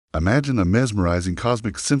Imagine a mesmerizing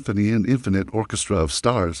cosmic symphony and infinite orchestra of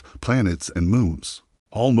stars, planets, and moons,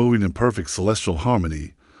 all moving in perfect celestial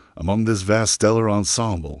harmony. Among this vast stellar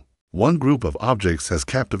ensemble, one group of objects has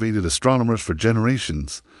captivated astronomers for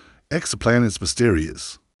generations: exoplanets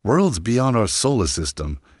mysterious, worlds beyond our solar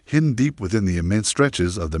system, hidden deep within the immense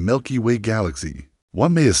stretches of the Milky Way galaxy. What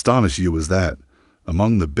may astonish you is that,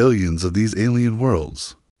 among the billions of these alien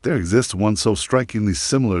worlds, there exists one so strikingly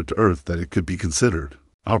similar to Earth that it could be considered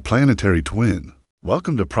our planetary twin.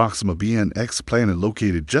 Welcome to Proxima BNX, planet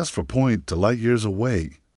located just 4 light years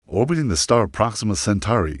away, orbiting the star Proxima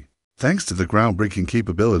Centauri. Thanks to the groundbreaking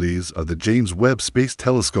capabilities of the James Webb Space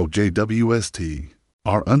Telescope JWST,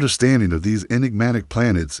 our understanding of these enigmatic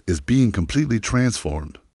planets is being completely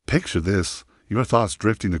transformed. Picture this, your thoughts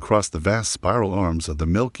drifting across the vast spiral arms of the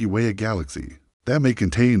Milky Way galaxy that may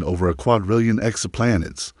contain over a quadrillion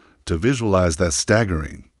exoplanets. To visualize that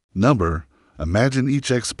staggering number, imagine each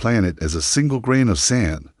exoplanet as a single grain of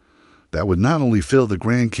sand that would not only fill the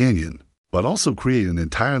Grand Canyon, but also create an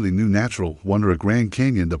entirely new natural wonder, a Grand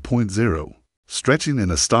Canyon 2.0, stretching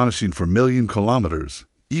and astonishing for million kilometers.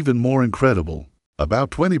 Even more incredible,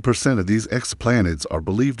 about 20% of these exoplanets are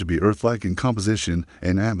believed to be Earth-like in composition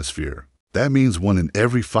and atmosphere. That means 1 in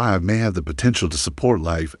every 5 may have the potential to support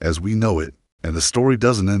life as we know it. And the story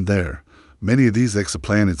doesn't end there. Many of these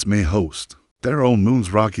exoplanets may host their own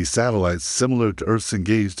moons, rocky satellites similar to Earth's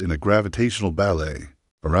engaged in a gravitational ballet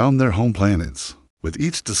around their home planets. With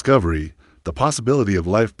each discovery, the possibility of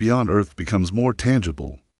life beyond Earth becomes more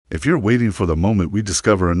tangible. If you're waiting for the moment we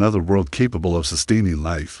discover another world capable of sustaining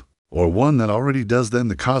life, or one that already does, then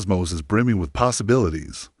the cosmos is brimming with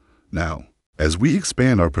possibilities. Now, as we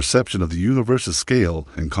expand our perception of the universe's scale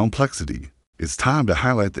and complexity, it's time to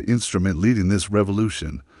highlight the instrument leading this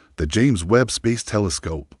revolution, the James Webb Space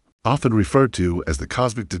Telescope. Often referred to as the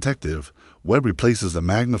cosmic detective, Webb replaces the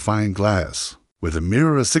magnifying glass with a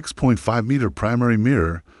mirror, a 6.5-meter primary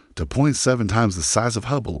mirror to 0.7 times the size of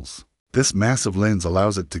Hubble's. This massive lens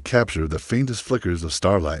allows it to capture the faintest flickers of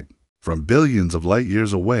starlight from billions of light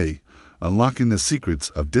years away, unlocking the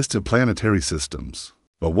secrets of distant planetary systems.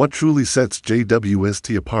 But what truly sets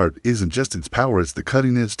JWST apart isn't just its power, it's the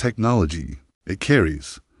cutting-edge technology it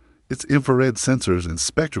carries. Its infrared sensors and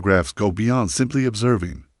spectrographs go beyond simply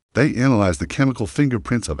observing. They analyze the chemical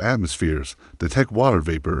fingerprints of atmospheres, detect water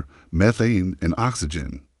vapor, methane, and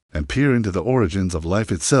oxygen, and peer into the origins of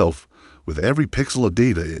life itself. With every pixel of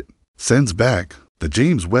data it sends back, the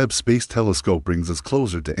James Webb Space Telescope brings us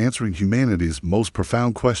closer to answering humanity's most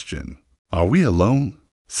profound question: are we alone?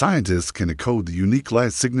 Scientists can decode the unique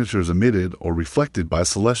light signatures emitted or reflected by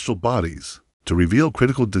celestial bodies to reveal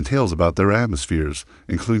critical details about their atmospheres,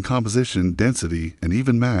 including composition, density, and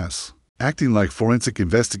even mass. Acting like forensic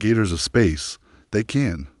investigators of space, they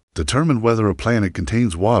can determine whether a planet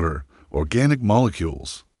contains water, organic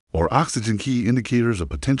molecules, or oxygen, key indicators of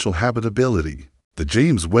potential habitability. The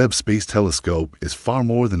James Webb Space Telescope is far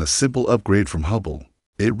more than a simple upgrade from Hubble.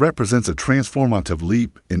 It represents a transformative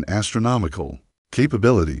leap in astronomical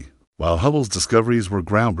capability. While Hubble's discoveries were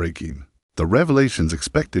groundbreaking, the revelations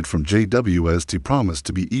expected from JWST promise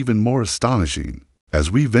to be even more astonishing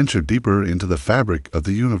as we venture deeper into the fabric of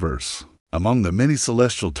the universe. Among the many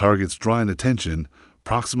celestial targets drawing attention,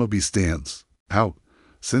 Proxima B stands out.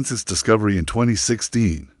 Since its discovery in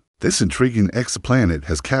 2016, this intriguing exoplanet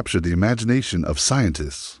has captured the imagination of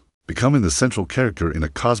scientists, becoming the central character in a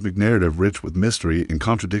cosmic narrative rich with mystery and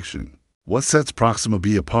contradiction. What sets Proxima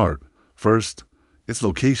B apart? First, its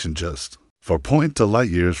location, just 4 light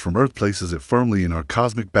years from Earth, places it firmly in our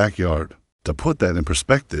cosmic backyard. To put that in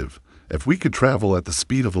perspective, if we could travel at the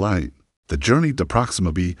speed of light, the journey to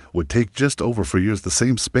Proxima B would take just over 4 years, the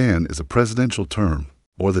same span as a presidential term,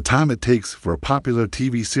 or the time it takes for a popular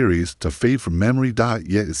TV series to fade from memory.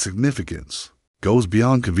 Yet its significance goes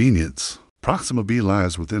beyond convenience. Proxima B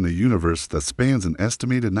lies within a universe that spans an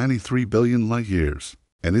estimated 93 billion light years,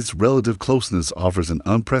 and its relative closeness offers an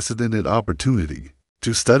unprecedented opportunity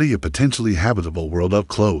to study a potentially habitable world up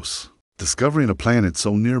close. Discovering a planet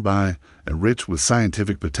so nearby and rich with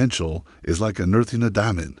scientific potential is like unearthing a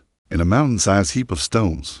diamond in a mountain-sized heap of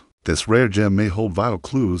stones. This rare gem may hold vital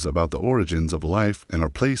clues about the origins of life and our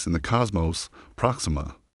place in the cosmos.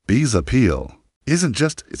 Proxima B's appeal isn't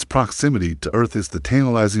just its proximity to Earth, it's the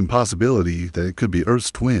tantalizing possibility that it could be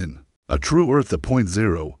Earth's twin, a true Earth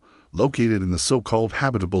 2.0, located in the so-called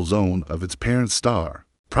habitable zone of its parent star.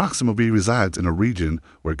 Proxima B resides in a region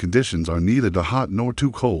where conditions are neither too hot nor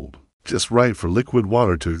too cold, just right for liquid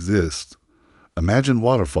water to exist. Imagine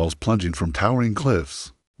waterfalls plunging from towering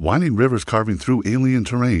cliffs, winding rivers carving through alien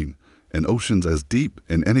terrain, and oceans as deep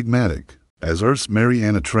and enigmatic as Earth's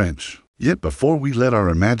Mariana Trench. Yet before we let our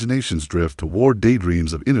imaginations drift toward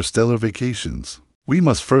daydreams of interstellar vacations, we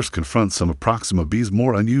must first confront some of Proxima B's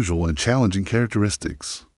more unusual and challenging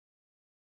characteristics.